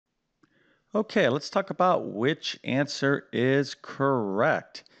Okay, let's talk about which answer is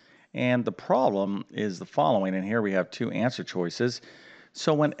correct. And the problem is the following, and here we have two answer choices.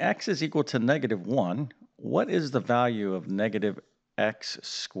 So when x is equal to -1, what is the value of negative x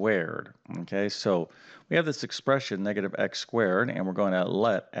squared? Okay, so we have this expression negative x squared, and we're going to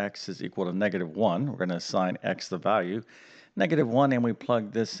let x is equal to -1. We're going to assign x the value -1, and we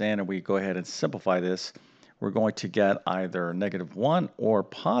plug this in, and we go ahead and simplify this. We're going to get either -1 or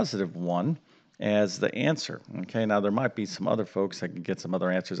 +1 as the answer. Okay, now there might be some other folks that can get some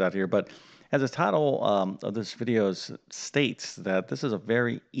other answers out here, but as the title of this video states, that this is a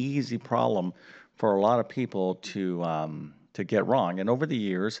very easy problem for a lot of people to get wrong. And over the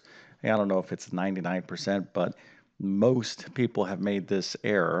years, I don't know if it's 99%, but most people have made this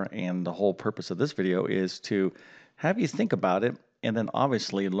error. And the whole purpose of this video is to have you think about it and then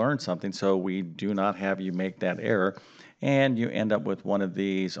obviously learn something so we do not have you make that error and you end up with one of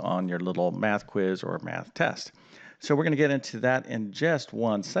these on your little math quiz or math test. So we're going to get into that in just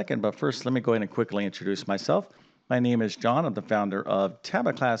one second, but first let me go ahead and quickly introduce myself. My name is John. I'm the founder of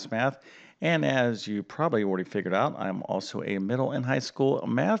TabletClass Math, and as you probably already figured out, I'm also a middle and high school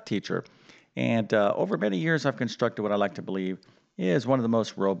math teacher. And over many years, I've constructed what I like to believe is one of the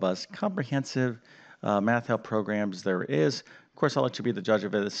most robust, comprehensive math help programs there is. Of course, I'll let you be the judge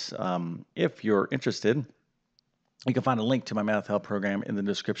of this if you're interested. You can find a link to my math help program in the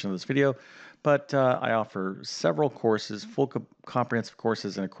description of this video, but I offer several courses, full comprehensive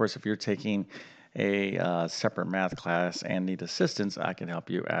courses, and of course, if you're taking a separate math class and need assistance, I can help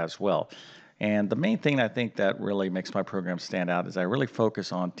you as well. And the main thing I think that really makes my program stand out is I really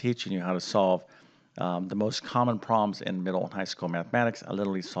focus on teaching you how to solve the most common problems in middle and high school mathematics. I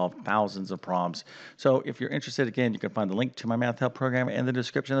literally solve thousands of problems. So if you're interested, again, you can find the link to my math help program in the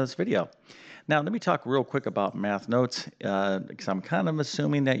description of this video. Now, let me talk real quick about math notes, because I'm kind of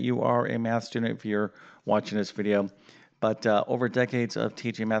assuming that you are a math student if you're watching this video. But over decades of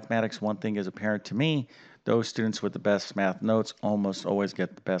teaching mathematics, one thing is apparent to me. Those students with the best math notes almost always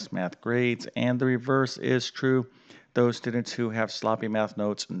get the best math grades, and the reverse is true. Those students who have sloppy math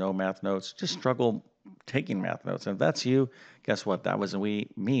notes, no math notes, just struggle taking math notes. And if that's you, guess what? That was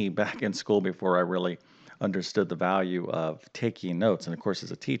me back in school before I really understood the value of taking notes. And of course,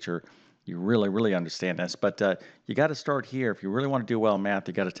 as a teacher, you really understand this. But you got to start here. If you really want to do well in math,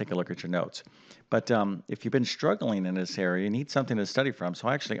 you got to take a look at your notes. But if you've been struggling in this area, you need something to study from. So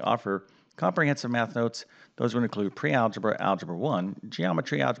I actually offer comprehensive math notes. Those would include pre-algebra, algebra 1,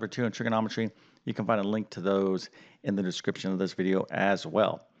 geometry, algebra 2, and trigonometry. You can find a link to those in the description of this video as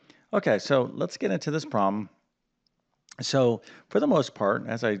well. Okay, so let's get into this problem. So for the most part,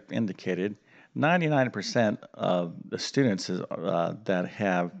 as I indicated, 99% of the students that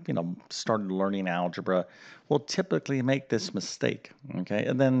have, started learning algebra will typically make this mistake, okay?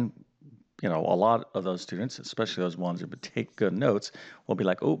 And then, a lot of those students, especially those ones who would take good notes, will be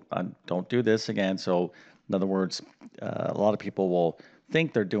like, oh, don't do this again. So in other words, a lot of people will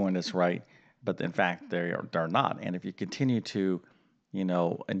think they're doing this right, but in fact, they're not. And if you continue to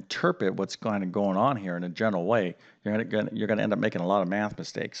interpret what's going on here in a general way, you're gonna end up making a lot of math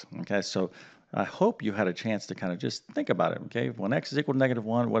mistakes. Okay, so I hope you had a chance to kind of just think about it. Okay, when x is equal to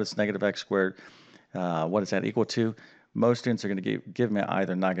 -1, what is negative x squared? What is that equal to? Most students are going to give me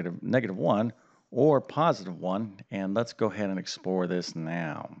either -1 or +1, and let's go ahead and explore this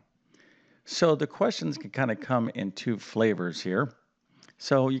now. So the questions can kind of come in two flavors here.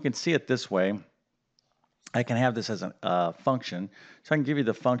 So you can see it this way. I can have this as a function. So I can give you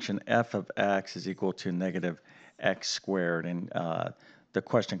the function f of x is equal to negative x squared. And the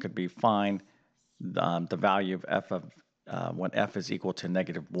question could be find the value of f of when f is equal to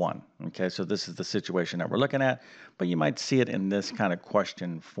 -1. Okay, so this is the situation that we're looking at, but you might see it in this kind of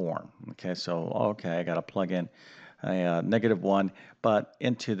question form. Okay, so okay, I got to plug in a -1, but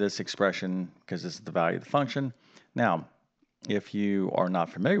into this expression because this is the value of the function. Now, if you are not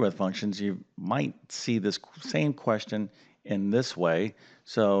familiar with functions, you might see this same question in this way.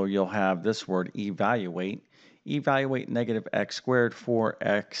 So you'll have this word evaluate. Evaluate negative x squared for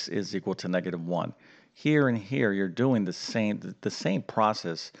x is equal to -1. Here and here, you're doing the same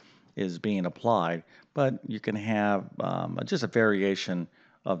process is being applied, but you can have just a variation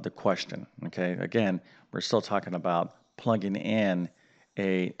of the question. Okay, again, we're still talking about plugging in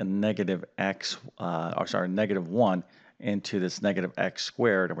a negative x, -1 into this negative x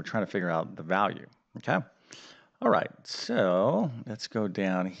squared, and we're trying to figure out the value. Okay, all right, so let's go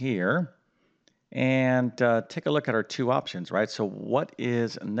down here and take a look at our two options, right? So what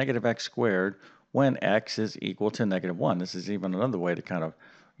is negative x squared when x is equal to -1? This is even another way to kind of,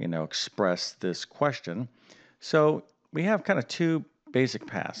 express this question. So we have kind of two basic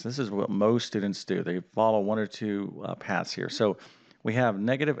paths. This is what most students do. They follow one or two paths here. So we have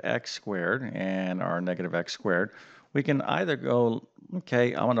negative x squared and our negative x squared. We can either go,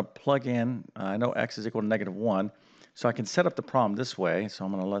 okay, I'm going to plug in, I know x is equal to negative 1, so I can set up the problem this way. So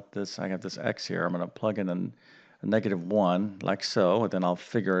I'm going to let this, I have this x here, I'm going to plug in a negative 1 like so, and then I'll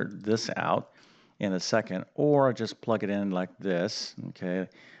figure this out in a second, or just plug it in like this, okay,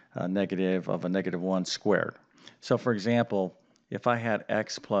 a negative of a negative 1 squared. So for example, if I had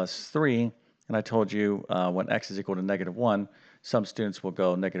x plus 3, and I told you when x is equal to negative 1, some students will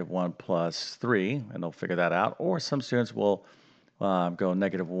go negative 1 plus 3, and they'll figure that out, or some students will go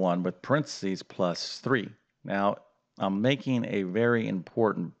negative 1 with parentheses plus 3. Now, I'm making a very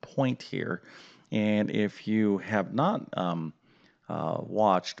important point here, and if you have not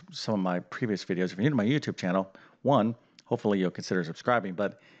watched some of my previous videos, if you're new to my YouTube channel, one, hopefully you'll consider subscribing,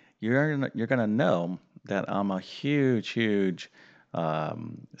 but you're gonna know that I'm a huge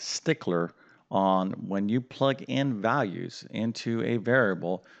stickler on when you plug in values into a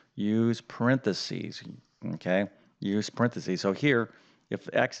variable, use parentheses, okay? Use parentheses. So here, if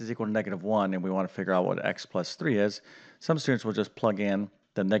x is equal to negative 1 and we want to figure out what x plus 3 is, some students will just plug in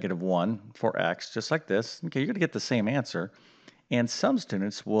the negative 1 for x, just like this. Okay, you're going to get the same answer. And some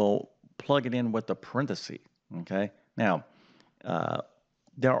students will plug it in with a parenthesis, okay? Now,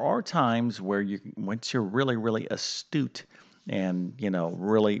 there are times where once you're really astute and,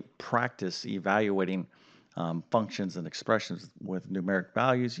 really practice evaluating functions and expressions with numeric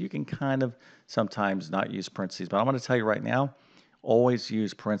values, you can kind of sometimes not use parentheses. But I'm going to tell you right now, always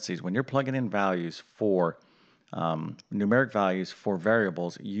use parentheses. When you're plugging in values for numeric values for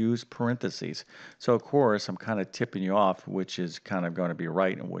variables, use parentheses. So of course, I'm kind of tipping you off which is kind of going to be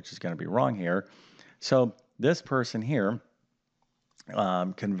right and which is going to be wrong here. So this person here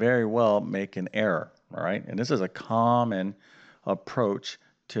can very well make an error, all right? And this is a common approach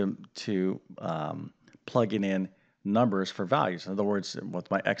to plugging in numbers for values. In other words, with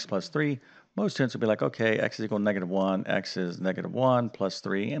my x plus 3, most students will be like, okay, x is equal to negative 1, x is negative 1 plus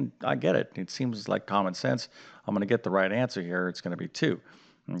 3, and I get it. It seems like common sense. I'm going to get the right answer here. It's going to be 2,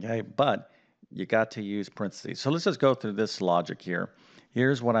 okay? But you got to use parentheses. So let's just go through this logic here.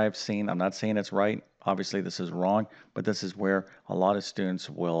 Here's what I've seen. I'm not saying it's right. Obviously, this is wrong, but this is where a lot of students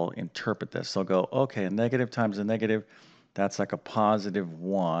will interpret this. They'll go, okay, a negative times a negative, that's like a positive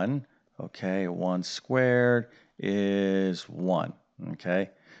 1. Okay, 1 squared is 1. Okay,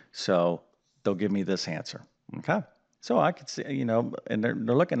 so they'll give me this answer. Okay, so I could see, and they're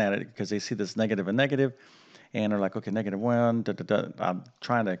looking at it because they see this negative and negative, and they're like, okay, negative 1, da, da, da. I'm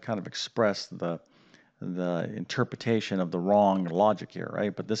trying to kind of express the interpretation of the wrong logic here,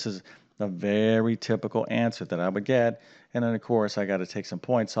 right? But this is a very typical answer that I would get. And then, of course, I got to take some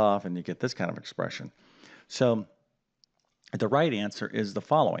points off, and you get this kind of expression. So the right answer is the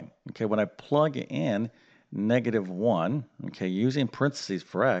following. Okay, when I plug in negative 1, okay, using parentheses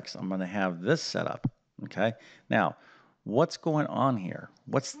for x, I'm going to have this set up. Okay, now, what's going on here?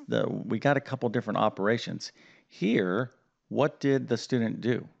 We got a couple different operations. Here, what did the student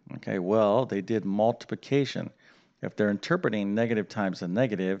do? Okay, well, they did multiplication. If they're interpreting negative times a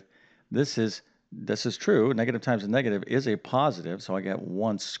negative, this is true. Negative times a negative is a positive, so I get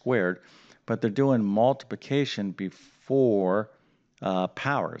 1 squared. But they're doing multiplication before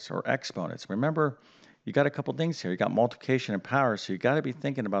powers or exponents. Remember, you got a couple things here. You got multiplication and power, so you got to be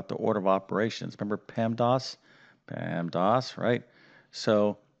thinking about the order of operations. Remember PEMDAS? PEMDAS, right?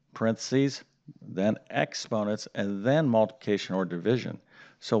 So parentheses, then exponents, and then multiplication or division.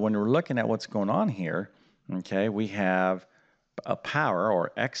 So when we're looking at what's going on here, okay, we have a power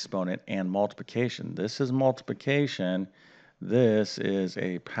or exponent and multiplication. This is multiplication. This is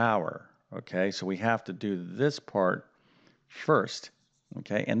a power. Okay, so we have to do this part first.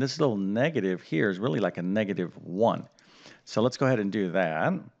 Okay, and this little negative here is really like a negative 1. So let's go ahead and do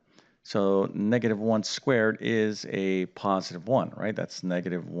that. So negative 1 squared is a positive 1, right? That's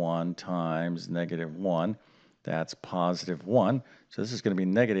negative 1 times negative 1. That's positive 1. So this is going to be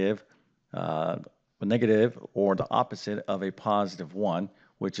negative or the opposite of a positive 1,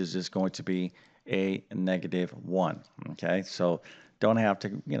 which is just going to be a negative 1. Okay, so don't have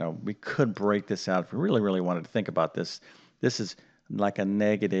to, we could break this out if we really wanted to think about this. This is like a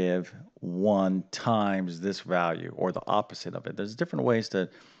negative 1 times this value or the opposite of it. There's different ways to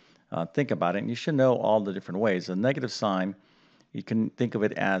think about it, and you should know all the different ways. A negative sign, you can think of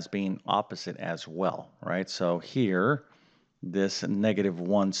it as being opposite as well, right? So here, this negative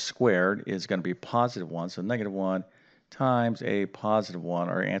 1 squared is going to be positive 1. So negative 1 times a positive 1,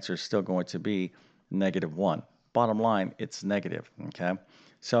 our answer is still going to be negative 1. Bottom line, it's negative, okay?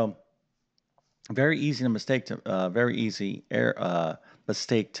 So Very easy to mistake to very easy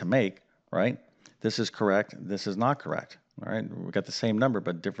mistake to make, right? This is correct. This is not correct. All right, we got the same number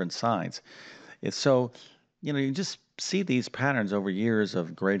but different signs. It's so, you just see these patterns over years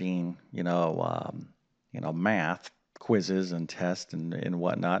of grading, math quizzes and tests and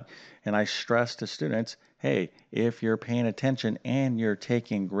whatnot. And I stress to students, hey, if you're paying attention and you're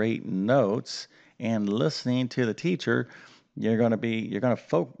taking great notes and listening to the teacher, you're going to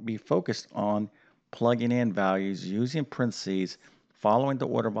be focused on plugging in values, using parentheses, following the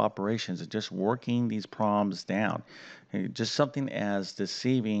order of operations, and just working these problems down. Just something as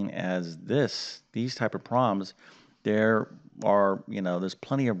deceiving as these type of problems, there there's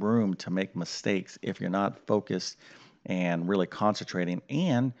plenty of room to make mistakes if you're not focused and really concentrating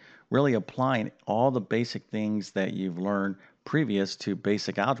and really applying all the basic things that you've learned previous to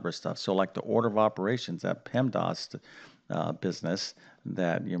basic algebra stuff. So like the order of operations, that PEMDAS business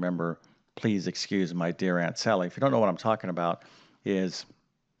that you remember, please excuse my dear Aunt Sally. If you don't know what I'm talking about, is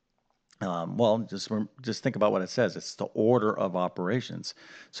well, just think about what it says. It's the order of operations.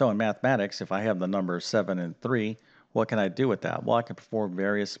 So in mathematics, if I have the number 7 and 3, what can I do with that? Well, I can perform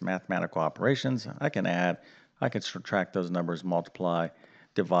various mathematical operations. I can add, I can subtract those numbers, multiply,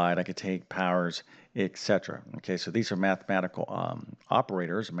 divide. I could take powers, etc. Okay, so these are mathematical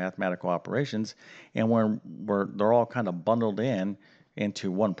operators, mathematical operations, and when they're all kind of bundled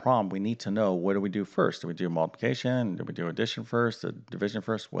into one problem, we need to know, what do we do first? Do we do multiplication? Do we do addition first? Division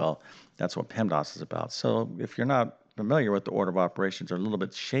first? Well, that's what PEMDAS is about. So if you're not familiar with the order of operations or a little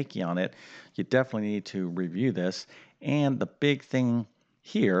bit shaky on it, you definitely need to review this. And the big thing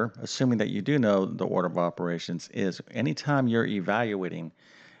here, assuming that you do know the order of operations, is anytime you're evaluating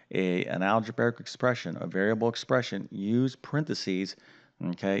an algebraic expression, a variable expression, use parentheses.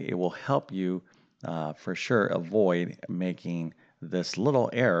 Okay, it will help you for sure avoid making this little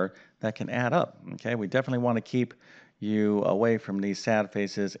error that can add up. Okay, we definitely want to keep you away from these sad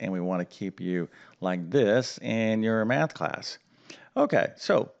faces, and we want to keep you like this in your math class. Okay,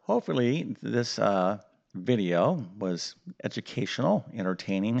 so hopefully this video was educational,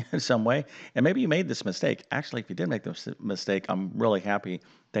 entertaining in some way, and maybe you made this mistake. Actually, if you did make this mistake, I'm really happy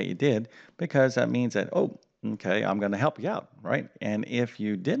that you did, because that means that, oh, okay, I'm going to help you out, right? And if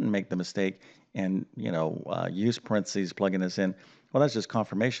you didn't make the mistake and, use parentheses, plugging this in, well, that's just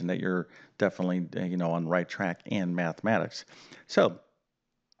confirmation that you're definitely, on the right track in mathematics. So,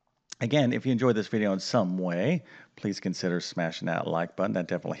 again, if you enjoyed this video in some way, please consider smashing that like button. That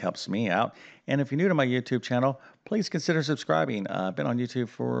definitely helps me out. And if you're new to my YouTube channel, please consider subscribing. I've been on YouTube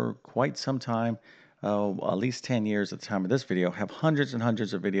for quite some time, at least 10 years at the time of this video. Have hundreds and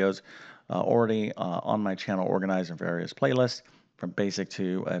hundreds of videos already on my channel, organized in various playlists, from basic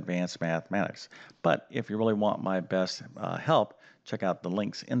to advanced mathematics. But if you really want my best help, check out the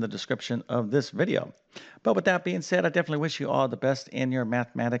links in the description of this video. But with that being said, I definitely wish you all the best in your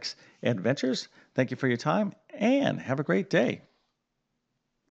mathematics adventures. Thank you for your time, and have a great day.